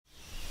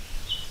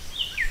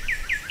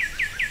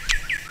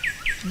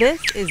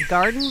This is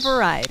Garden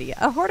Variety,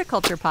 a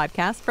horticulture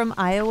podcast from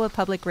Iowa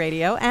Public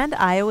Radio and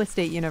Iowa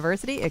State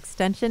University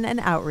Extension and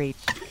Outreach.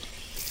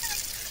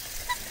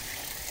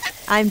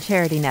 I'm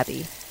Charity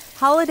Nebbe.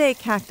 Holiday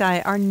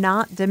cacti are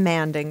not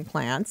demanding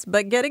plants,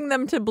 but getting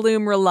them to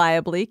bloom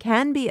reliably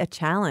can be a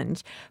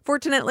challenge.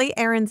 Fortunately,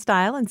 Erin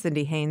Stile and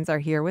Cindy Haynes are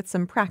here with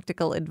some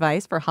practical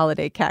advice for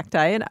holiday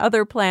cacti and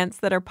other plants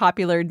that are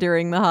popular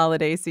during the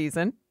holiday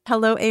season.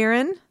 Hello,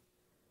 Erin.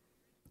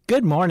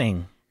 Good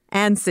morning.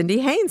 And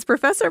Cindy Haynes,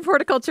 professor of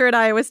horticulture at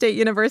Iowa State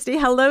University.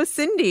 Hello,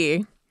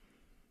 Cindy.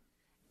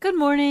 Good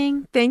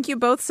morning. Thank you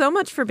both so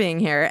much for being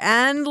here.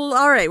 And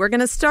all right, we're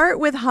going to start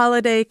with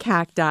holiday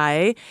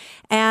cacti.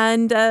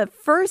 And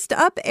first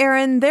up,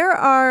 Erin, there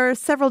are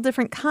several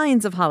different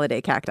kinds of holiday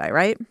cacti,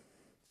 right?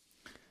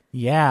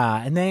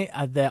 Yeah, and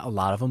a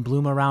lot of them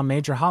bloom around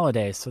major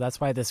holidays. So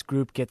that's why this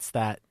group gets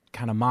that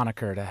kind of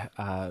moniker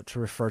to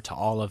refer to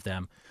all of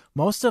them.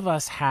 Most of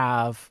us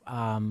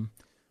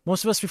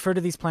refer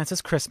to these plants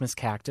as Christmas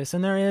cactus,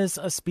 and there is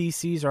a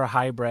species or a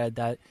hybrid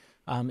that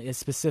is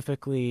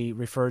specifically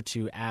referred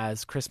to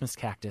as Christmas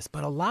cactus.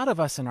 But a lot of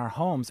us in our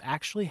homes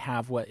actually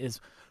have what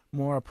is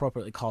more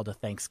appropriately called a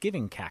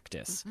Thanksgiving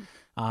cactus.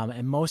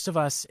 And most of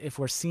us, if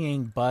we're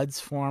seeing buds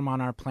form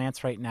on our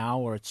plants right now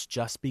or it's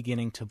just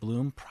beginning to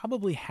bloom,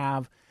 probably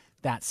have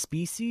that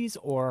species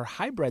or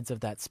hybrids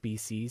of that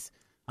species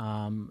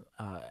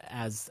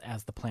as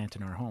the plant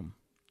in our home.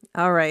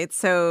 All right.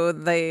 So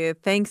the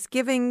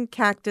Thanksgiving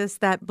cactus,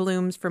 that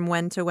blooms from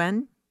when to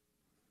when?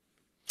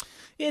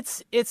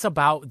 It's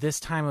about this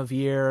time of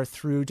year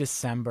through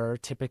December,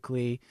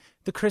 typically.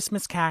 The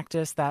Christmas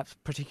cactus, that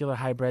particular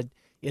hybrid,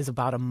 is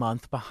about a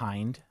month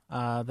behind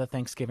the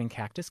Thanksgiving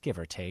cactus, give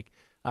or take.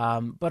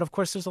 But of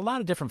course, there's a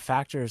lot of different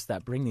factors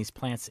that bring these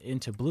plants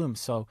into bloom.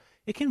 So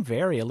it can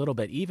vary a little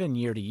bit, even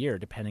year to year,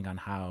 depending on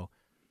how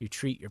you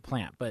treat your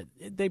plant. But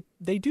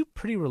they do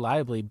pretty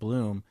reliably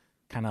bloom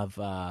kind of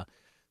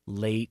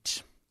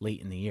late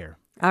in the year.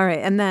 All right.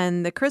 And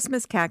then the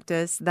Christmas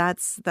cactus,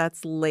 that's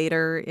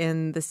later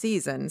in the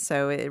season.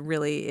 So it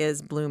really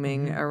is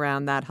blooming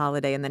around that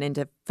holiday and then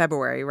into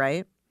February,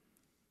 right?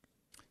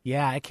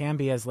 Yeah, it can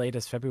be as late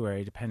as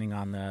February, depending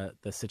on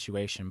the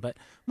situation. But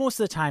most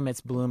of the time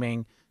it's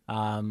blooming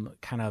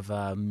kind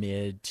of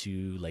mid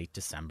to late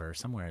December,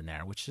 somewhere in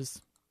there, which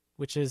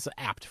is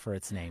apt for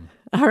its name.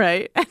 All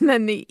right. And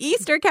then the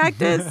Easter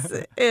cactus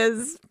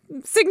is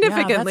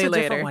significantly that's a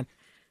later. Different one.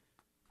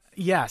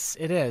 Yes,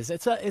 it is.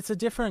 It's a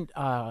different,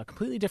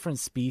 completely different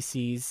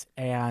species,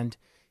 and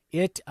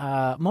it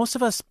most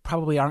of us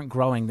probably aren't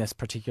growing this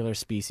particular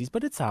species,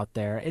 but it's out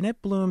there, and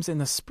it blooms in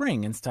the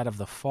spring instead of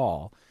the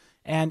fall.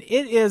 And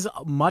it is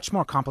much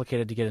more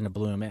complicated to get into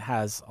bloom. It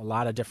has a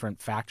lot of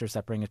different factors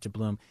that bring it to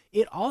bloom.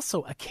 It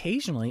also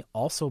occasionally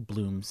also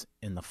blooms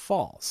in the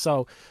fall.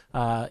 So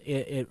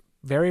it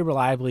very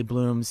reliably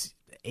blooms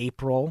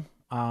April.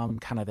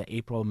 Kind of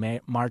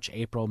the March,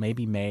 April,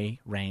 maybe May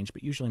range,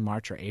 but usually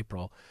March or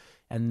April.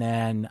 And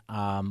then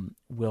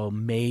will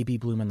maybe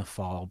bloom in the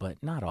fall,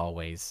 but not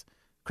always.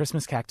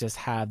 Christmas cactus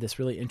have this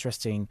really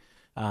interesting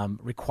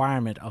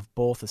requirement of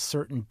both a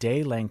certain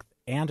day length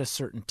and a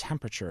certain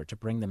temperature to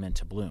bring them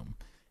into bloom.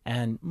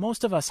 And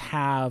most of us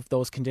have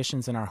those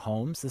conditions in our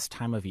homes this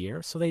time of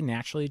year, so they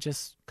naturally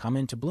just come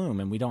into bloom,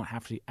 and we don't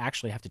have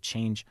to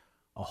change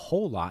a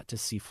whole lot to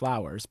see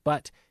flowers.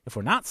 But if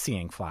we're not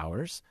seeing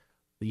flowers,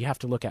 you have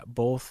to look at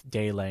both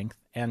day length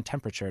and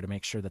temperature to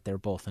make sure that they're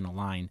both in a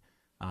line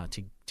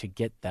to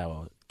get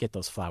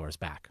those flowers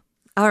back.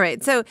 All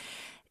right. So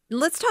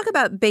let's talk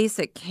about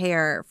basic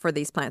care for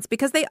these plants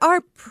because they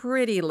are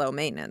pretty low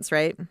maintenance,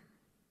 right?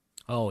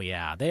 Oh,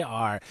 yeah, they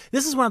are.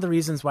 This is one of the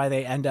reasons why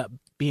they end up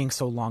being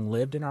so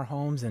long-lived in our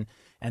homes. And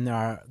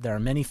there are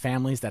many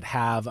families that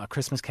have a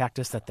Christmas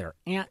cactus that their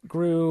aunt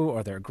grew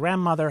or their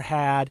grandmother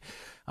had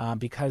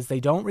because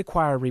they don't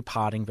require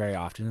repotting very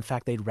often. In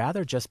fact, they'd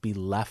rather just be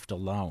left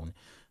alone.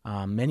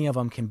 Many of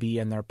them can be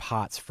in their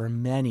pots for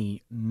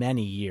many,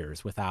 many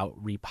years without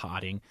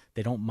repotting.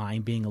 They don't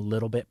mind being a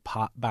little bit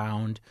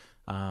pot-bound.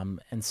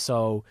 And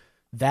so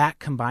that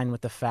combined with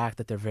the fact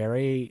that they're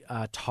very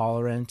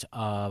tolerant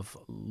of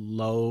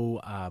low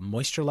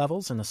moisture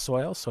levels in the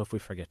soil. So if we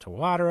forget to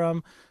water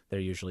them, they're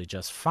usually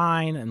just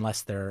fine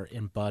unless they're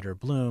in bud or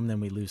bloom,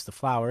 then we lose the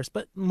flowers.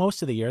 But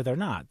most of the year, they're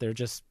not. They're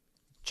just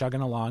chugging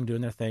along,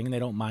 doing their thing, and they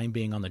don't mind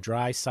being on the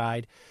dry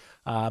side.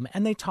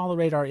 And they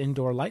tolerate our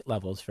indoor light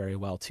levels very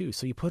well, too.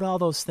 So you put all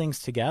those things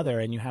together,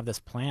 and you have this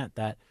plant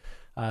that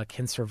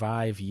can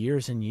survive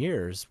years and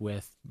years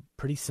with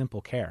pretty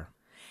simple care.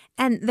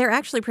 And they're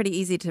actually pretty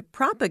easy to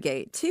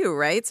propagate too,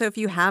 right? So if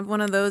you have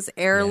one of those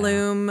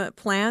heirloom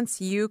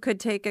plants, you could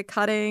take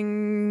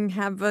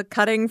have a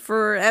cutting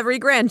for every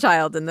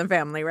grandchild in the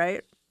family,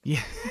 right?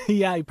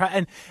 Yeah,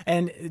 and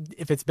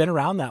if it's been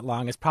around that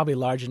long, it's probably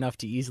large enough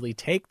to easily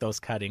take those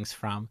cuttings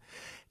from.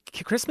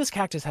 Christmas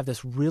cactus have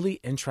this really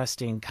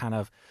interesting kind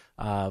of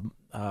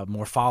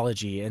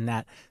morphology in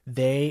that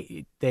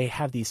they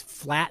have these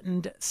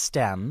flattened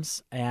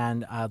stems,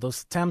 and those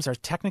stems are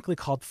technically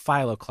called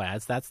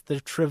phylloclads. That's the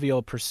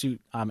Trivial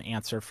Pursuit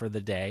answer for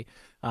the day.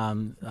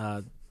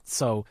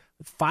 So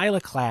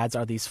phylloclads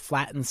are these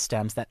flattened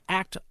stems that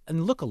act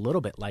and look a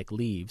little bit like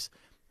leaves.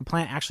 The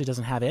plant actually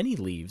doesn't have any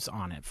leaves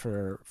on it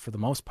for the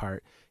most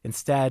part.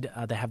 Instead,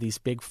 they have these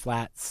big,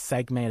 flat,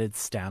 segmented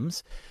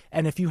stems.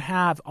 And if you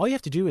have, all you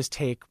have to do is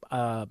take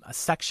a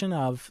section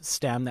of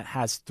stem that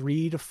has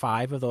 3 to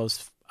 5 of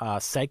those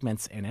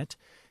segments in it,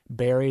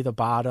 bury the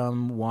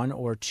bottom 1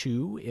 or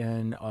 2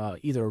 in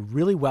either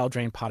really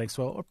well-drained potting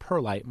soil or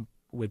perlite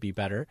would be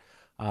better.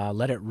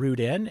 Let it root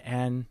in,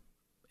 and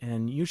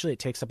usually it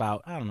takes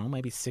about, I don't know,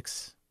 maybe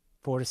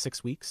 4 to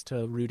 6 weeks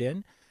to root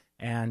in.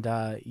 And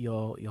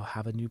you'll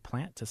have a new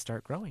plant to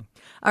start growing.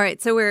 All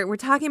right, so we're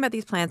talking about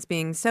these plants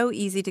being so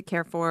easy to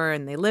care for,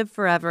 and they live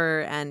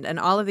forever, and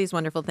all of these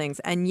wonderful things.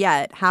 And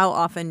yet, how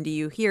often do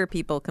you hear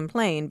people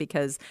complain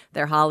because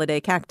their holiday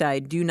cacti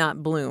do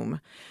not bloom,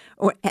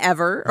 or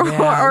ever,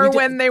 or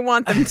when they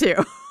want them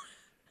to?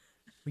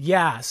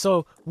 Yeah,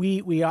 so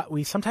we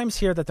sometimes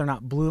hear that they're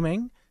not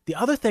blooming. The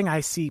other thing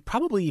I see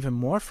probably even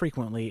more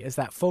frequently is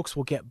that folks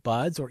will get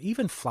buds or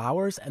even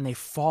flowers, and they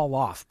fall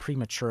off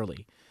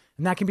prematurely.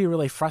 And that can be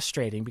really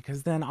frustrating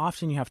because then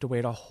often you have to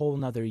wait a whole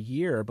nother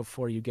year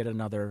before you get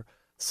another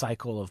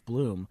cycle of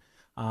bloom.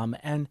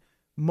 And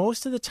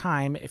most of the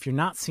time, if you're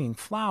not seeing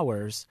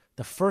flowers,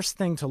 the first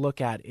thing to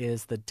look at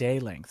is the day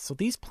length. So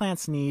these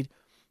plants need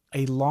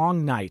a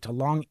long night, a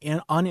long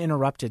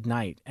uninterrupted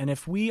night. And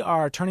if we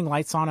are turning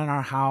lights on in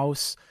our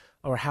house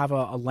or have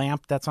a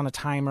lamp that's on a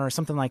timer or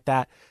something like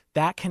that,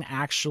 that can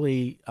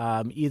actually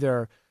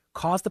either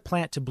cause the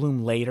plant to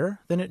bloom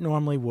later than it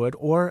normally would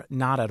or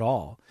not at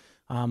all.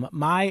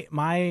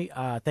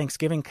 My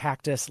Thanksgiving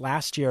cactus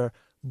last year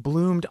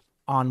bloomed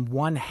on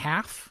one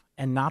half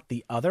and not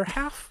the other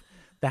half.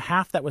 The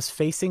half that was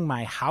facing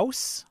my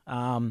house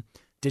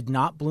did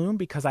not bloom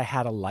because I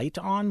had a light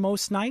on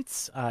most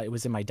nights. It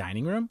was in my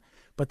dining room.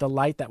 But the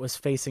light that was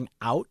facing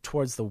out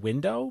towards the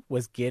window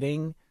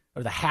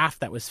the half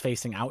that was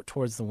facing out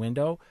towards the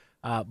window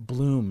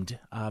bloomed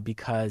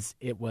because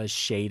it was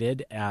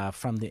shaded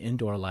from the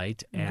indoor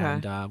light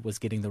and was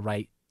getting the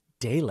right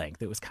day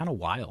length. It was kind of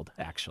wild,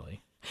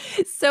 actually.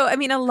 So, I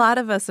mean, a lot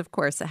of us, of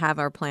course, have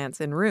our plants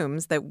in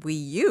rooms that we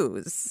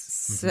use.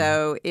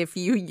 So if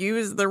you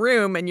use the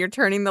room and you're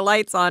turning the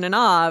lights on and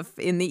off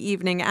in the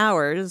evening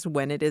hours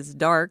when it is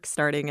dark,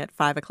 starting at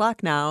 5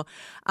 o'clock now,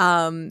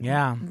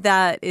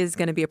 that is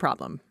going to be a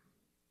problem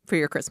for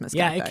your Christmas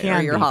cacti it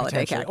can or your be,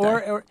 holiday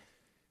cacti.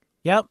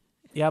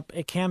 Yep,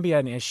 it can be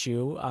an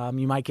issue.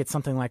 You might get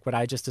something like what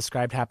I just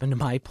described happen to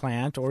my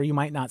plant, or you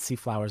might not see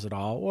flowers at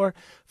all. Or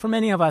for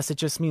many of us, it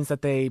just means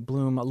that they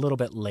bloom a little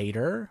bit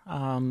later,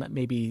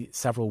 maybe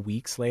several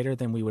weeks later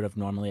than we would have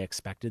normally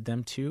expected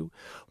them to.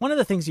 One of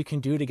the things you can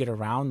do to get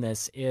around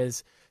this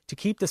is to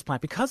keep this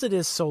plant, because it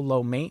is so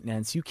low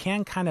maintenance, you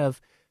can kind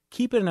of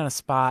keep it in a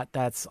spot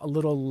that's a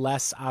little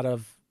less out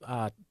of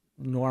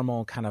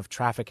normal kind of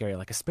traffic area.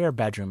 Like a spare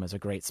bedroom is a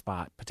great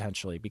spot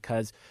potentially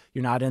because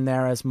you're not in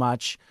there as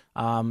much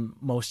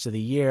most of the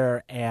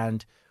year.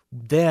 And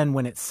then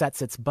when it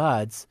sets its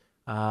buds,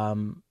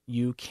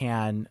 you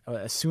can,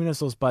 as soon as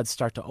those buds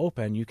start to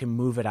open, you can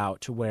move it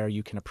out to where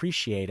you can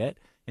appreciate it,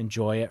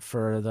 enjoy it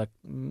for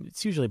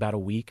it's usually about a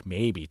week,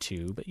 maybe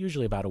 2, but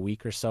usually about a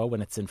week or so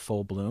when it's in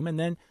full bloom, and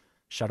then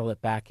shuttle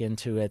it back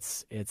into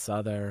its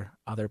other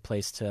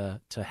place to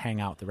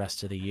hang out the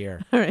rest of the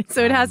year. All right,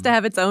 so it has to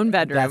have its own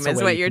bedroom,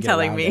 is what you're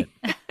telling me.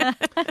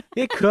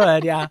 It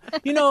could, yeah.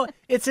 You know,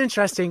 it's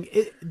interesting.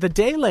 The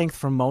day length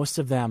for most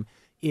of them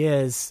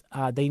is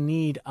they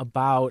need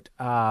about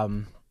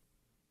only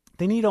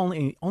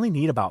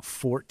need about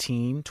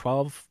 14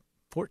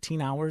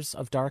 hours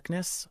of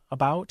darkness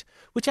about,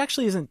 which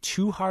actually isn't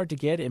too hard to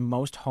get in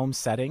most home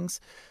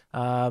settings.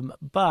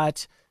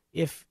 But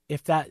if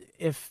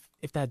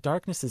that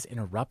darkness is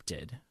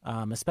interrupted,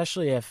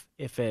 especially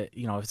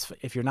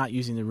if you're not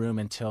using the room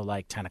until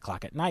like 10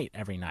 o'clock at night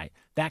every night,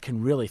 that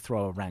can really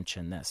throw a wrench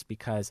in this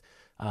because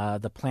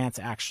the plants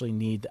actually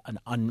need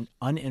an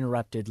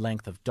uninterrupted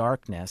length of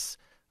darkness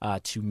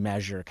to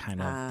measure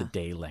kind of the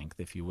day length,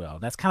 if you will.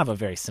 That's kind of a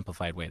very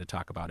simplified way to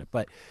talk about it,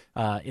 but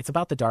it's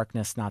about the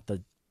darkness, not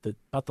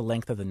about the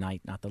length of the night,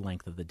 not the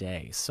length of the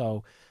day.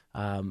 So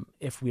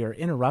if we are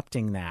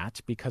interrupting that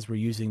because we're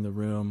using the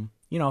room,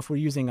 if we're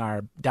using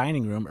our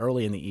dining room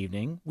early in the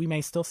evening, we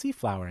may still see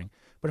flowering.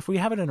 But if we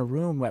have it in a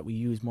room that we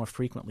use more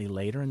frequently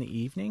later in the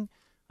evening,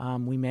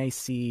 we may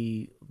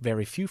see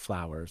very few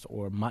flowers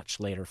or much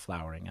later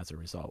flowering as a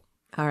result.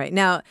 All right.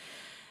 Now,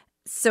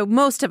 so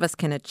most of us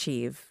can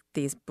achieve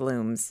these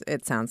blooms,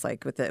 it sounds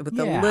like, with the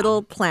Yeah.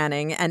 little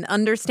planning and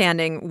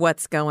understanding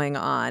what's going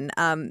on.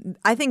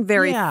 I think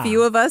very Yeah.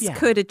 few of us Yeah.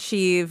 could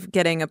achieve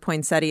getting a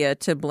poinsettia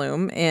to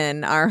bloom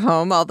in our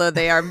home, although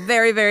they are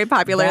very, very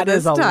popular That this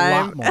is a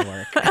time lot more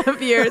work.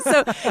 of year.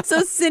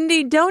 So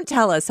Cindy, don't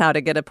tell us how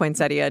to get a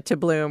poinsettia to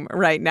bloom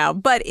right now.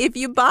 But if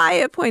you buy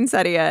a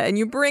poinsettia and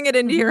you bring it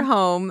into your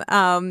home,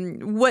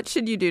 what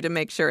should you do to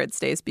make sure it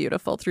stays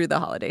beautiful through the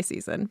holiday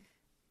season?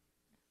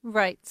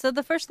 Right. So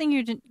the first thing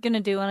you're going to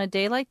do on a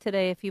day like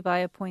today, if you buy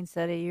a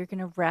poinsettia, you're going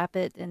to wrap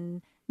it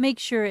and make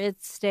sure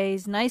it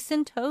stays nice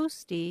and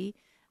toasty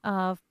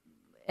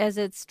as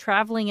it's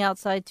traveling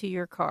outside to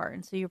your car.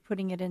 And so you're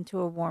putting it into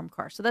a warm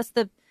car. So that's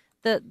the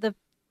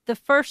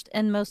first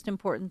and most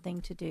important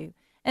thing to do.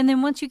 And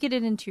then once you get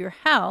it into your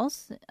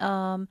house,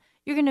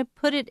 you're going to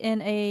put it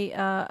in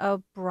a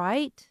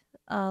bright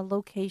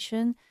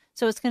location.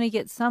 So it's going to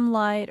get some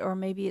light, or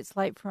maybe it's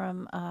light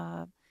from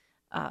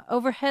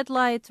overhead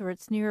lights, or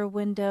it's near a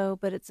window,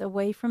 but it's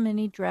away from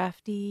any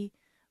drafty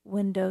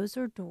windows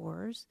or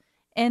doors.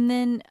 And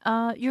then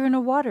you're going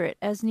to water it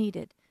as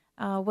needed.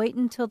 Wait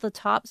until the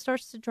top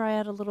starts to dry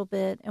out a little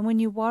bit. And when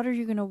you water,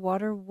 you're going to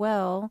water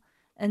well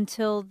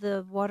until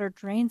the water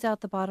drains out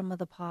the bottom of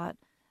the pot,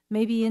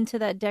 maybe into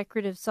that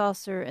decorative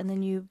saucer, and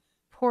then you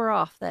pour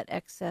off that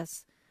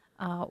excess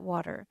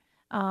water.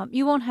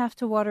 You won't have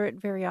to water it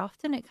very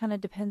often. It kind of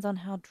depends on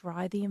how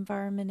dry the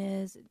environment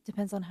is. It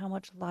depends on how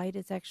much light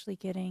it's actually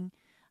getting.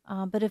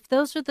 But if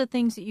those are the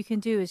things that you can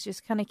do, is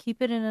just kind of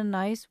keep it in a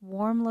nice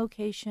warm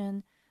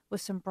location with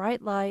some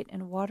bright light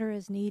and water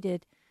as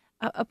needed.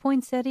 A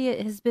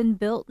poinsettia has been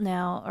built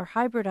now or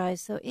hybridized,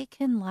 so it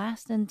can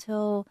last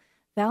until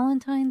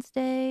Valentine's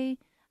Day,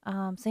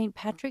 St.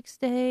 Patrick's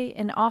Day,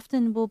 and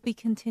often will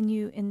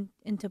continue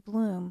into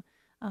bloom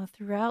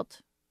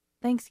throughout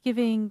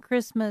Thanksgiving,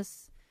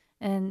 Christmas,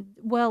 and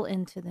well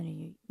into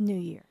the new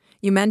year.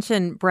 You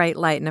mentioned bright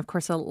light, and of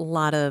course, a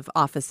lot of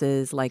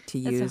offices like to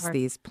That's use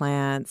these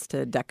plants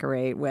to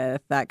decorate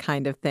with, that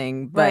kind of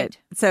thing. But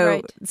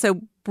Right.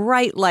 so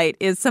bright light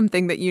is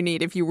something that you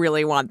need if you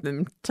really want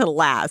them to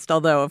last.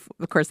 Although, of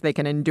course, they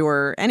can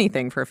endure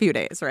anything for a few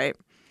days, right?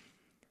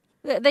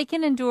 They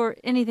can endure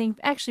anything,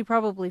 actually,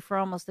 probably for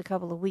almost a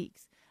couple of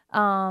weeks.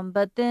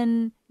 But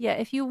then, yeah,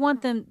 if you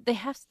want them,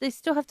 they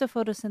still have to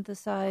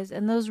photosynthesize,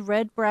 and those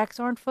red bracts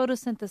aren't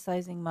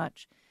photosynthesizing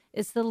much.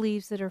 It's the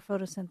leaves that are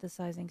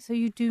photosynthesizing. So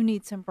you do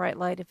need some bright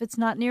light. If it's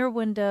not near a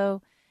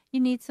window, you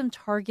need some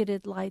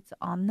targeted lights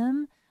on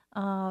them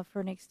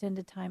for an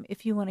extended time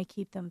if you want to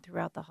keep them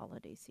throughout the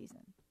holiday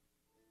season.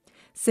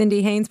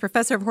 Cindy Haynes,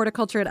 professor of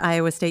horticulture at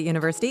Iowa State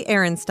University.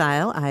 Aaron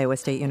Stile, Iowa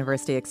State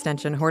University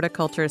Extension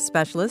horticulture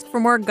specialist. For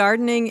more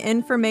gardening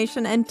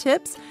information and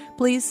tips,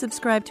 please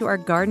subscribe to our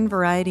garden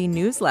variety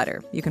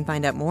newsletter. You can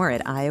find out more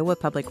at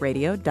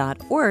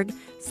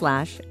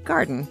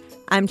iowapublicradio.org/garden.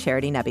 I'm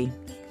Charity Nebbe.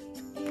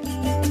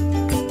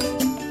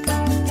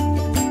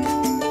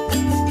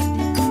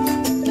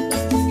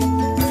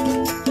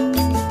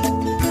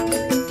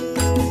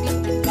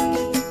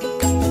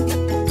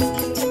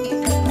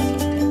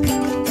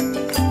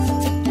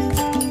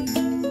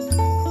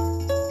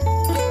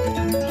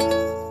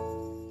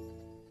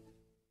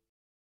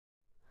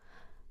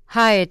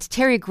 Hi, it's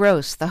Terry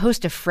Gross, the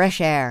host of Fresh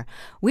Air.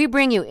 We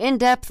bring you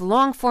in-depth,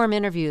 long-form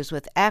interviews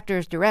with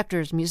actors,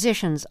 directors,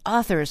 musicians,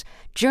 authors,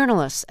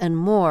 journalists, and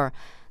more.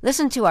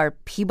 Listen to our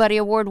Peabody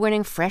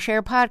Award-winning Fresh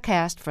Air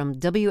podcast from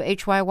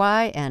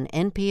WHYY and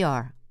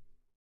NPR.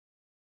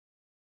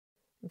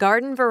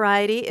 Garden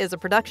Variety is a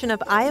production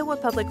of Iowa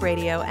Public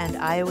Radio and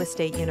Iowa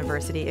State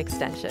University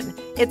Extension.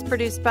 It's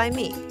produced by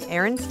me,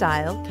 Aaron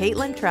Stile,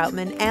 Caitlin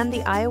Troutman, and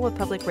the Iowa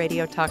Public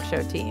Radio talk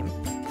show team.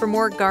 For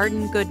more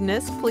garden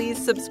goodness,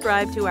 please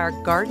subscribe to our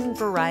Garden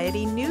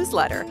Variety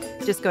newsletter.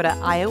 Just go to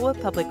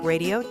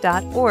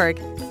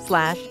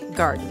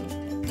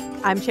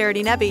iowapublicradio.org/garden. I'm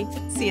Charity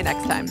Nebbe. See you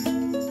next time.